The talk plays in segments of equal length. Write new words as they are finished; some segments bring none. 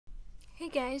Hey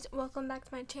guys, welcome back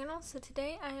to my channel. So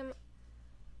today I am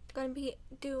going to be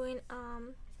doing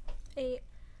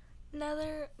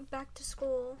another back to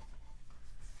school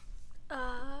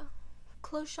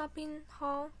clothes shopping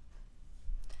haul.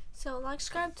 So like,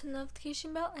 subscribe to the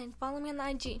notification bell, and follow me on the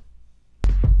IG.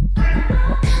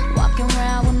 Walking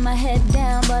around with my head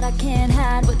down, but I can't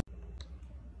hide what.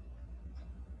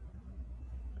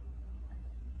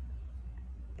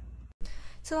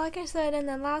 So like I said in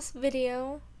the last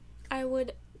video,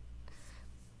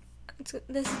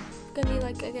 this is gonna be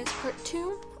like, I guess, part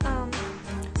 2.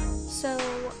 So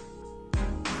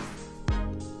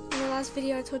in the last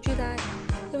video I told you that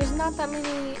there was not that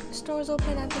many stores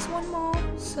open at this one mall,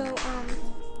 so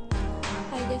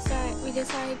we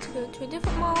decided to go to a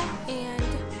different mall, and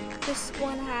this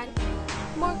one had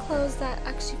more clothes that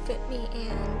actually fit me,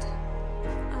 and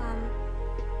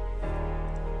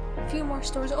a few more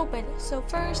stores open. So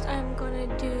first I'm gonna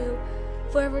do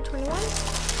Forever 21.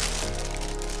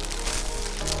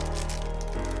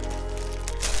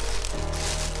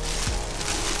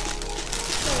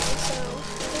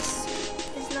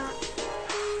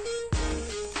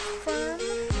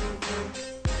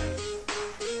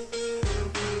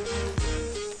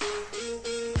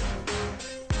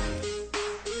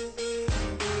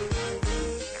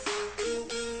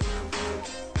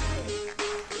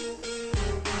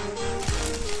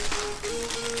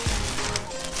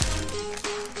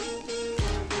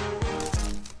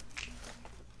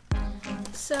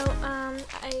 So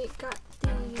I got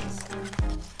these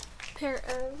pair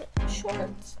of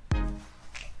shorts.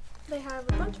 They have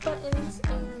a bunch of buttons,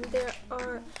 and there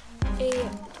are a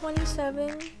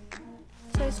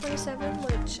size 27,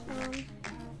 which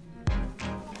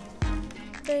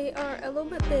they are a little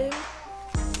bit big,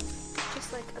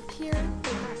 just like up here,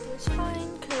 but that is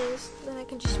fine because then I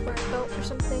can just wear a belt or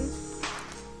something.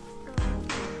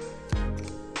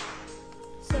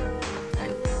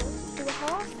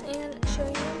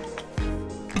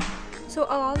 So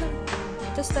a lot of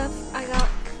the stuff I got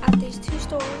at these 2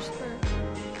 stores, or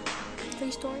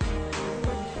 3 stores,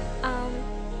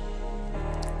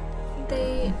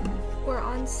 they were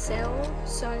on sale,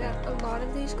 so I got a lot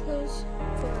of these clothes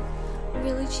for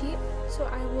really cheap. So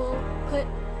I will put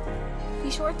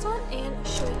these shorts on and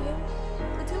show you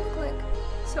what they look like.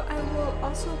 So I will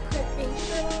also put a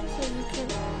shirt on so you can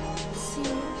see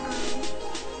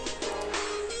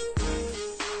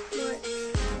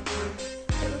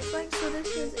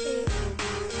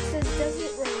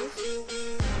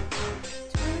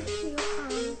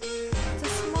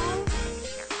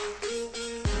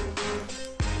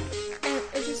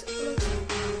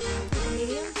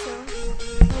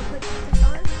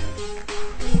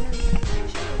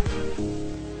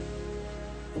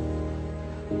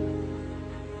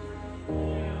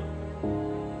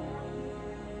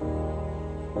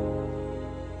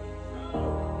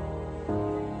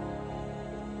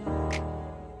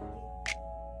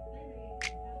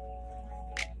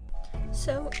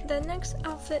So the next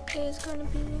outfit is going to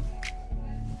be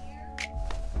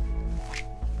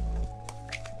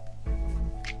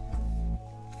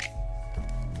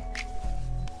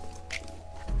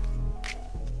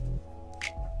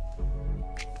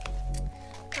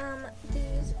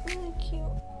these really cute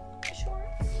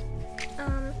shorts.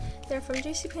 They're from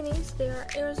JCPenney's. They are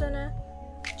Arizona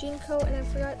jean coat, and I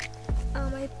forgot.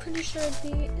 I'm pretty sure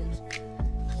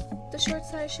the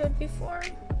shorts that I showed before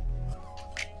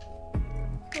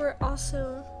were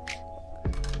also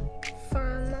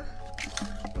from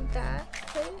that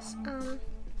place.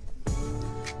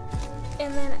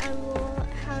 And then I will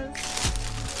have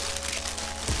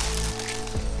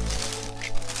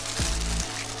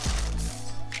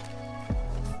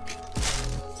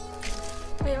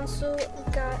I also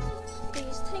got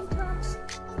these tank tops.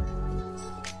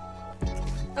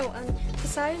 Oh, and the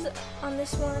size on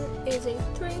this one is a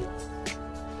 3.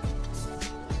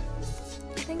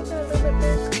 I think they're a little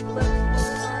bit big, but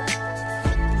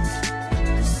and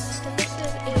this is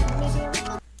a medium.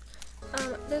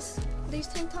 These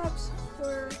tank tops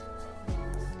were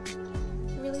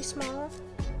really small.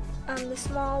 The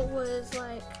small was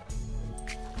like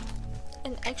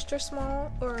an extra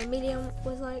small, or a medium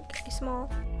was like a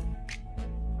small.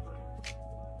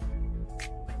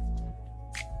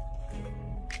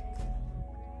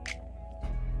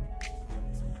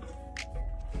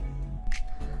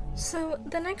 So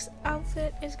the next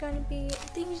outfit is going to be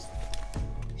these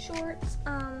shorts.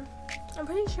 I'm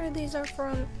pretty sure these are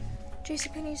from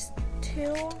JCPenney's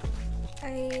too.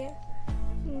 I'm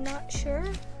not sure,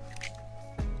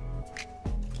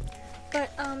 but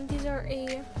these are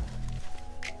a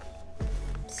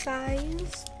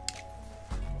size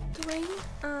 3.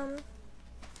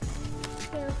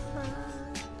 They're from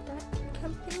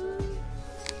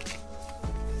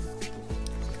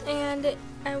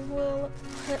I will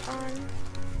put on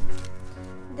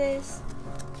this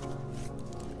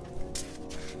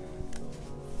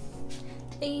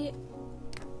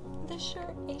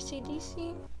shirt,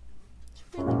 AC/DC. It's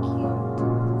really cute,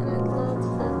 and I love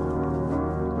the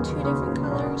 2 different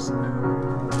colors.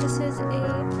 This is a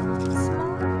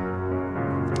small.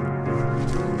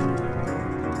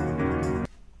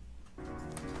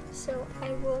 So I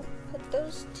will put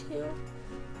those 2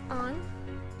 on.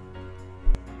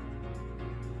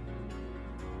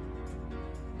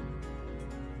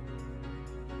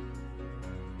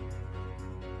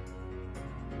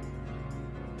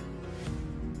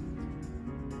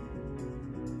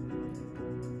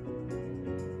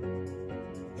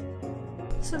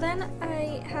 So then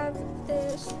I have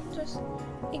this, just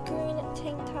a green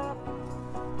tank top.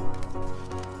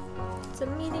 It's a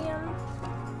medium.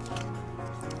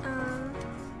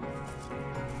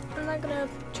 I'm not gonna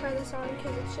try this on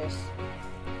because it's just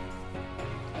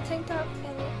a tank top,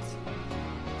 and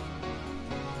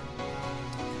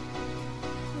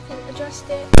you can adjust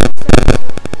it.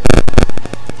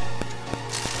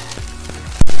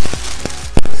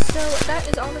 So that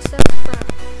is all the stuff from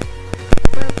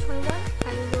 21.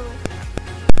 I will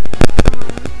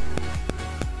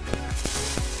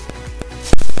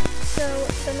so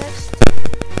the next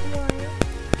one,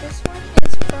 this one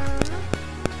is from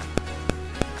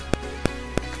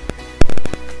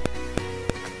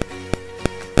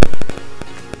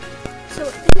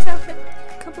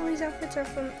a couple of these outfits are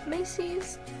from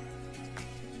Macy's.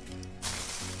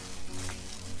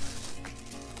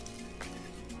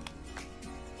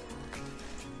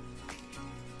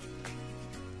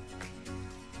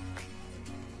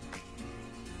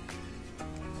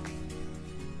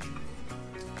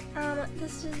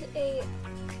 This is a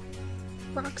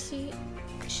Roxy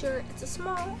shirt. It's a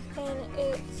small, and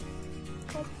it's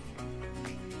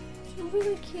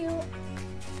really cute.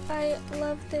 I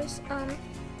love this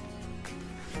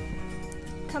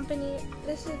company.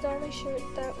 This is the only shirt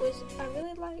that I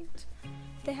really liked.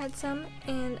 They had some,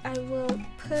 and I will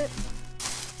put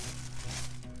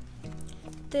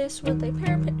this with a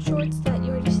pair of shorts that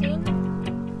you already seen.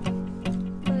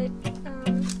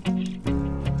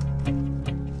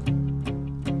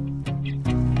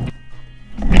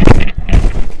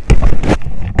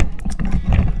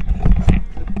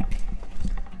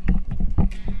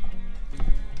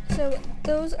 So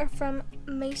those are from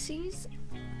Macy's.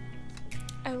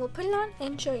 I will put it on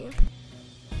and show you.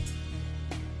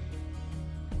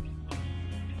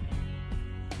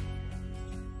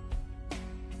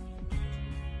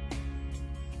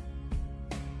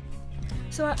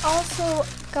 So I also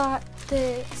got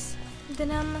this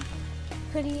denim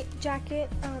hoodie jacket.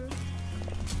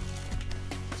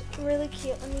 It's really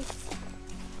cute. Let me.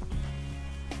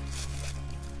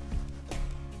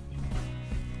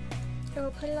 I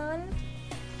will put it on.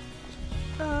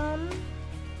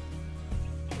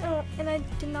 Oh, and I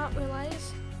did not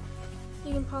realize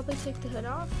you can probably take the hood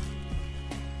off.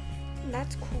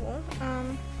 That's cool.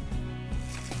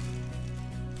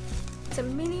 It's a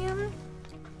medium,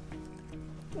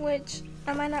 which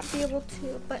I might not be able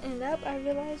to button it up. I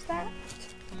realized that.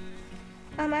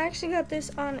 I actually got this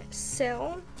on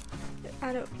sale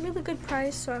at a really good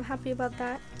price, so I'm happy about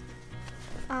that.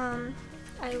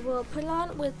 I will put it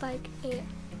on with like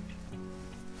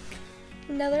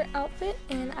another outfit,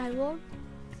 and I will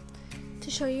to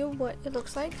show you what it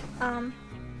looks like.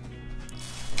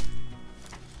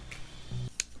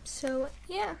 So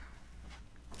yeah.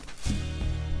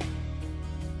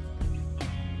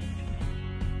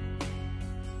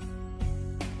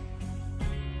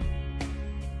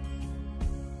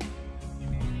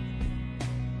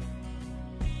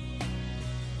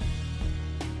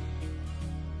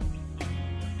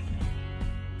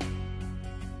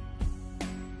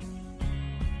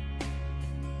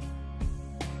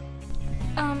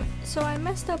 So I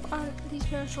messed up on these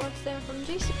pair of shorts. They're from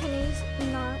JCPenney's,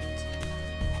 not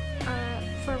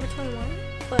Forever 21,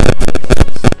 but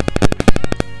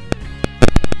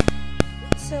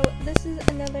so this is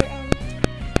another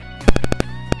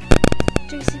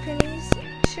JCPenney's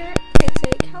shirt. It's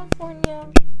a California,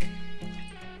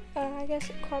 I guess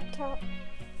crop top,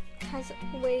 has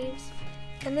waves,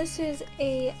 and this is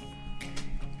a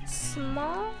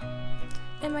small,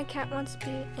 and my cat wants to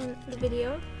be in the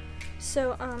video.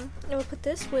 So I will put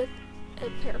this with a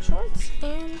pair of shorts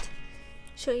and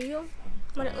show you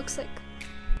what it looks like.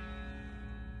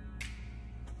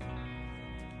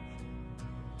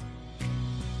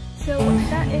 So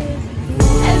that is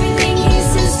everything he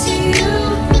says to you.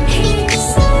 He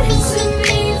said it to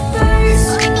me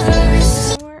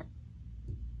first. For more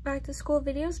back to school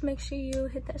videos, make sure you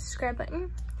hit that subscribe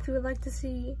button if you would like to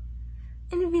see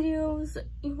any videos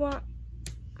you want,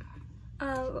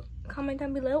 comment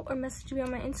down below or message me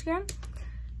on my Instagram.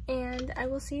 And I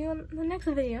will see you in the next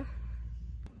video.